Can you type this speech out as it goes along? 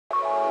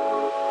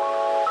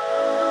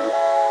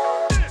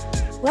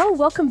Well,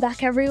 welcome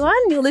back, everyone.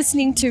 You're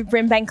listening to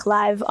Brimbank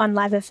Live on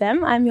Live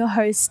FM. I'm your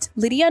host,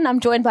 Lydia, and I'm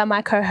joined by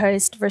my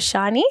co-host,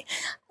 Roshani.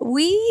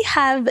 We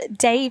have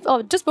Dave.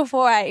 Oh, just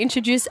before I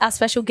introduce our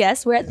special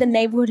guest, we're at the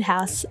Neighbourhood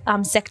House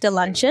sector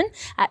luncheon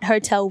at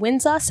Hotel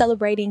Windsor,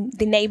 celebrating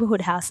the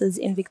neighbourhood houses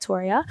in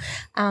Victoria.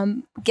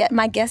 Get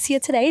my guest here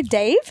today,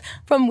 Dave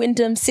from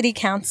Wyndham City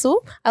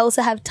Council. I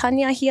also have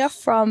Tania here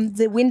from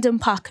the Wyndham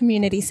Park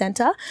Community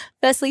Centre.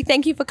 Firstly,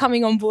 thank you for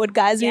coming on board,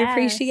 guys. We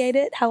appreciate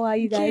it. How are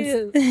you guys?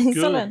 Good.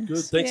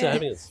 Thanks for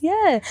having us.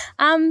 Yeah.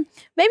 Maybe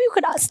we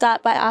could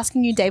start by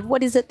asking you, Dave,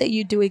 what is it that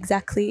you do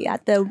exactly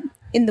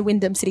in the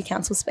Wyndham City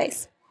Council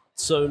space?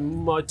 So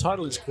my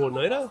title is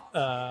Coordinator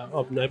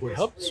of Neighbourhood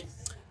Hubs,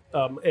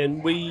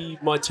 and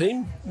my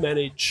team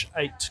manage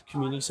 8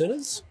 community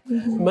centres,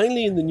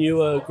 mainly in the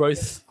newer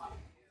growth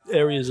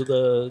areas of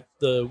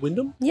the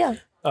Wyndham. Yeah.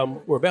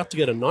 We're about to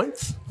get a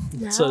 9th,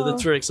 so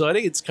that's very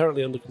exciting. It's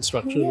currently under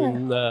construction,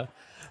 and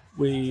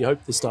we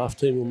hope the staff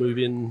team will move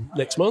in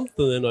next month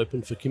and then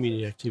open for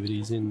community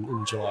activities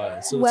in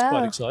July. So that's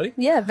quite exciting.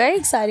 Yeah, very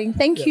exciting.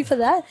 Thank you for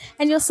that.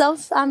 And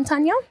yourself,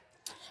 Tania?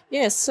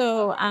 Yes,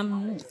 so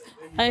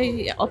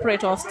I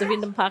operate off the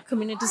Wyndham Park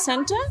Community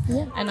Centre,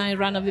 and I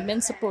run a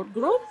women's support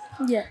group,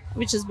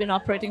 which has been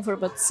operating for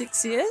about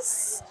 6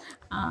 years.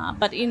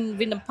 But in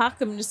Wyndham Park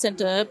Community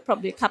Centre,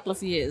 probably a couple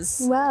of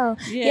years. Wow.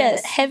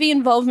 Yes. Yeah, heavy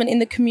involvement in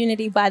the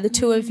community by the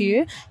two of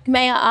you.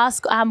 May I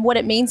ask what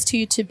it means to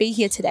you to be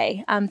here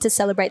today to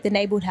celebrate the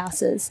neighbourhood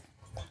houses?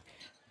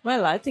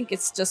 Well, I think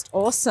it's just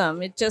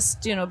awesome. It's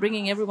just,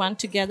 bringing everyone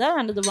together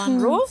under the one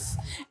roof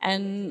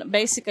and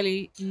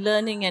basically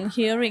learning and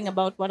hearing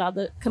about what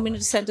other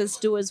community centres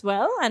do as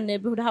well and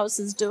neighbourhood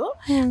houses do.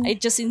 It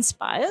just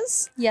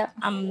inspires. Yeah.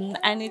 And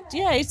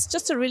it's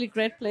just a really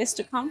great place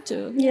to come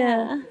to.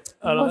 Yeah.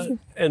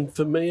 And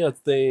for me, I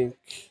think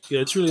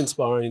it's really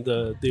inspiring.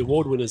 The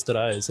award winners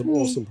today are some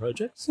awesome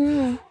projects,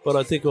 but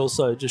I think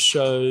also it just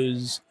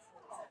shows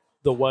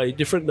the way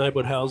different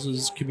neighbourhood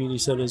houses, community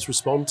centres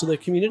respond to their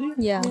community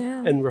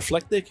and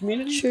reflect their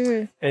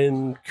community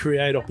and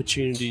create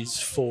opportunities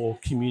for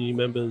community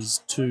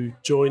members to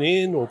join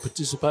in or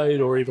participate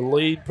or even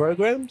lead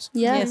programs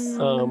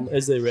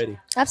as they're ready.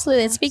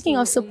 Absolutely. And speaking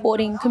of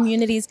supporting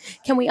communities,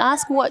 can we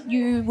ask what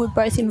you were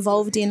both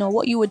involved in or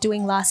what you were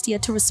doing last year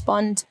to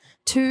respond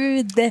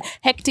to the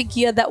hectic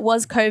year that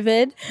was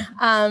COVID?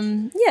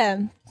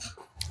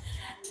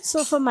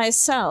 So for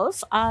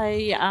myself,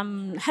 I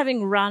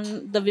having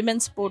run the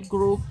women's sport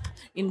group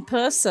in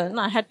person,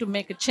 I had to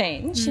make a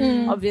change,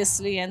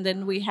 obviously, and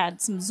then we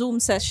had some Zoom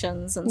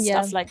sessions and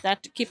stuff like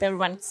that to keep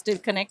everyone still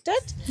connected.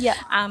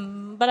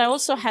 But I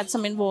also had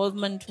some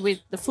involvement with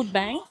the food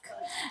bank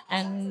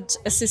and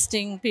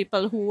assisting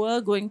people who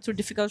were going through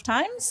difficult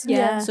times.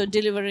 So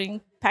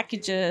delivering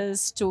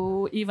packages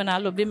to even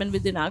our women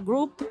within our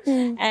group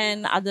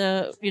and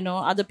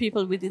other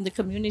people within the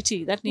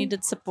community that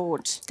needed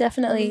support.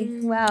 Definitely.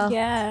 Wow.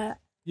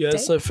 Yeah,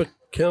 so for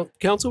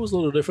council was a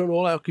little different.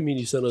 All our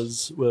community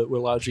centres were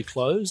largely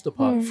closed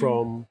apart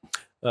from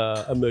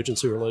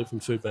emergency relief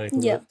and food bank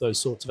and those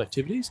sorts of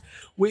activities.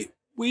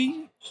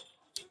 We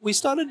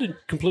started a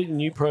completely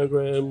new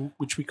program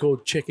which we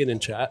called Check In and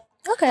Chat.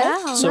 Okay.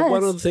 Wow, so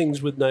one of the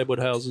things with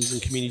neighbourhood houses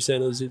and community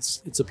centres,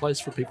 it's a place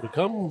for people to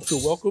come, feel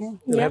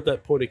welcome, and have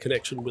that point of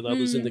connection with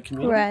others in the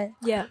community. Right.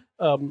 Yeah.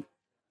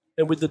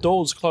 And with the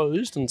doors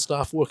closed and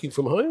staff working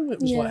from home, it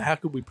was like, how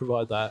could we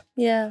provide that?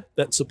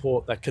 That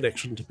support, that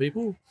connection to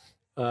people.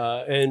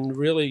 And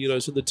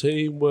really, so the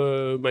team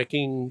were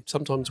making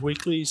sometimes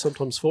weekly,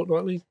 sometimes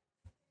fortnightly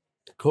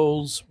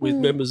calls with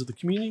members of the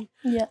community,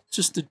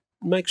 just to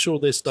make sure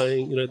they're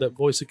staying, that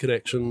voice of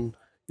connection.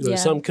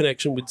 Some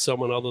connection with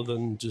someone other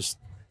than just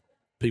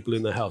people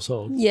in the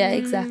household. Yeah,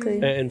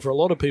 exactly. And for a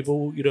lot of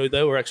people,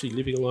 they were actually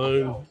living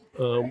alone.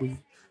 With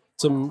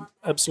some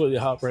absolutely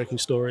heartbreaking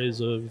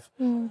stories of,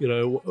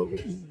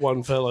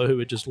 one fellow who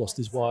had just lost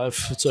his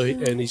wife,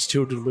 and his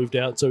children moved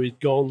out. So he'd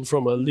gone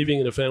from living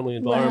in a family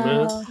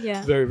environment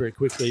very, very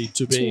quickly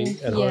to being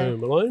at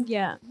home alone.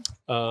 Yeah.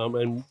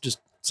 And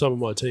just some of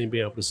my team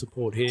being able to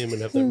support him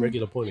and have that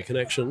regular point of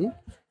connection.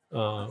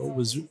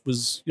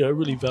 Was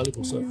really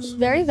valuable service.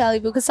 Very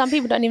valuable because some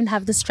people don't even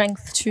have the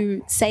strength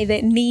to say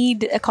they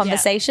need a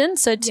conversation.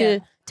 So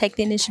to take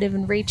the initiative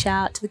and reach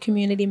out to the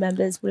community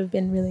members would have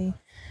been really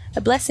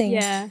a blessing.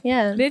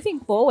 Yeah.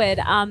 Moving forward,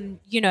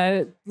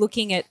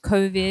 looking at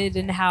COVID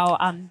and how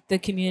the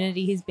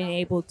community has been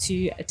able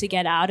to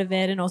get out of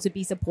it and also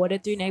be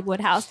supported through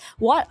Neighbourhood House,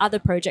 what other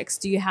projects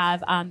do you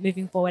have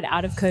moving forward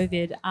out of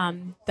COVID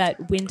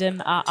that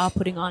Wyndham are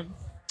putting on?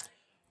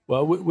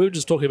 Well, we were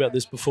just talking about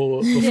this before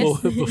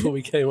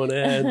we came on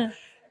air,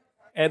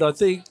 and I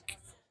think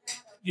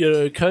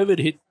COVID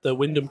hit the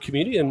Wyndham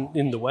community and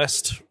in the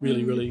West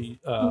really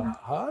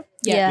hard.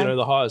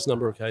 The highest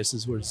number of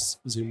cases was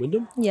in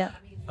Wyndham.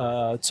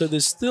 So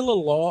there's still a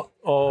lot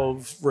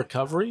of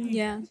recovery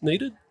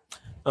needed.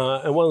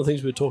 And one of the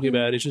things we were talking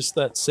about is just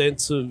that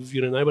sense of,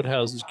 neighbourhood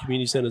houses,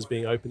 community centres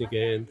being open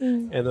again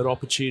and that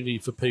opportunity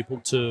for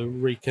people to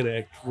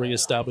reconnect,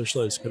 re-establish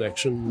those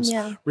connections,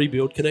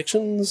 rebuild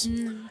connections.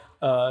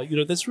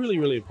 that's really,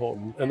 really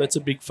important. And that's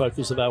a big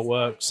focus of our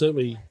work,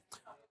 certainly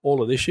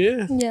all of this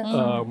year.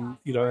 Yeah. And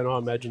I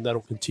imagine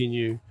that'll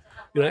continue.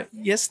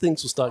 Yes,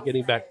 things will start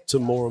getting back to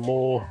more and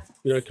more,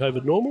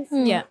 COVID normal.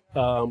 Yeah.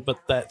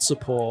 But that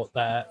support,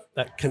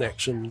 that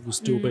connection will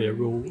still be a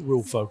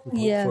real focal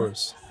point for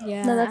us.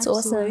 Yeah. No, that's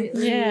awesome.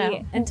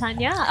 Yeah. And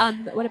Tanya,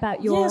 what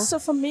about your... Yeah, so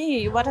for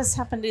me, what has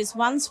happened is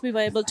once we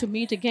were able to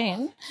meet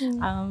again,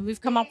 we've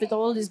come up with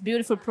all these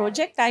beautiful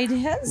project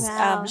ideas.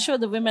 Wow. I'm sure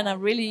the women are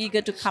really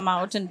eager to come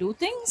out and do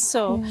things.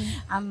 So,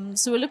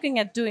 so we're looking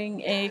at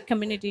doing a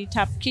community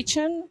tap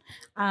kitchen.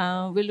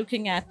 We're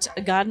looking at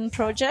a garden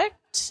project.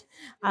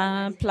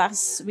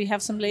 Plus, we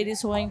have some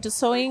ladies who are into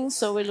sewing,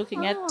 so we're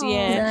looking at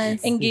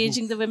nice.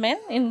 engaging the women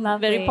in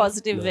very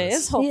positive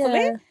ways,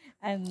 hopefully,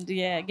 and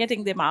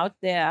getting them out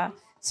there,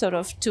 sort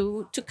of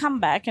to come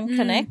back and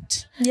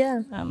connect.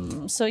 Yeah.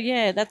 So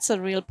that's a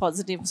real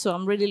positive. So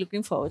I'm really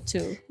looking forward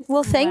to.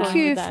 Well, thank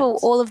you for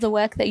all of the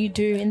work that you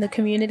do in the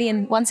community.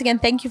 And once again,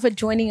 thank you for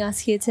joining us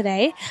here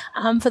today.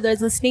 For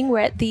those listening, we're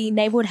at the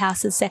Neighbourhood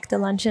Houses Sector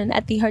Luncheon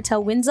at the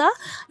Hotel Windsor.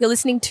 You're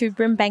listening to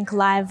Brimbank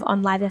Live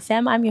on Live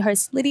FM. I'm your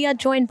host, Lydia,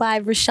 joined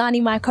by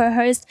Roshani, my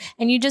co-host.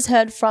 And you just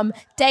heard from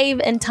Dave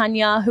and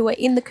Tania, who are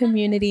in the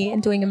community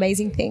and doing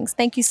amazing things.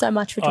 Thank you so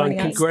much for joining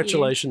us.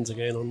 Congratulations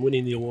again on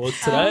winning the award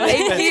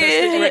today.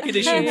 Fantastic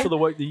recognition for the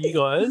work that you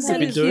guys have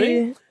been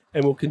doing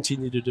and will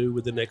continue to do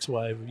with the next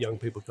wave of young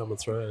people coming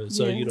through.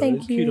 So,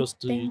 kudos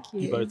to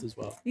you both as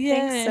well.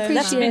 Yeah, so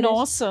that's been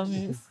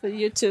awesome for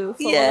you too,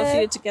 for all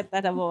of you to get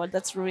that award.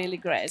 That's really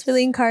great. It's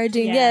really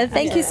encouraging.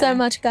 Thank you so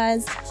much,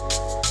 guys.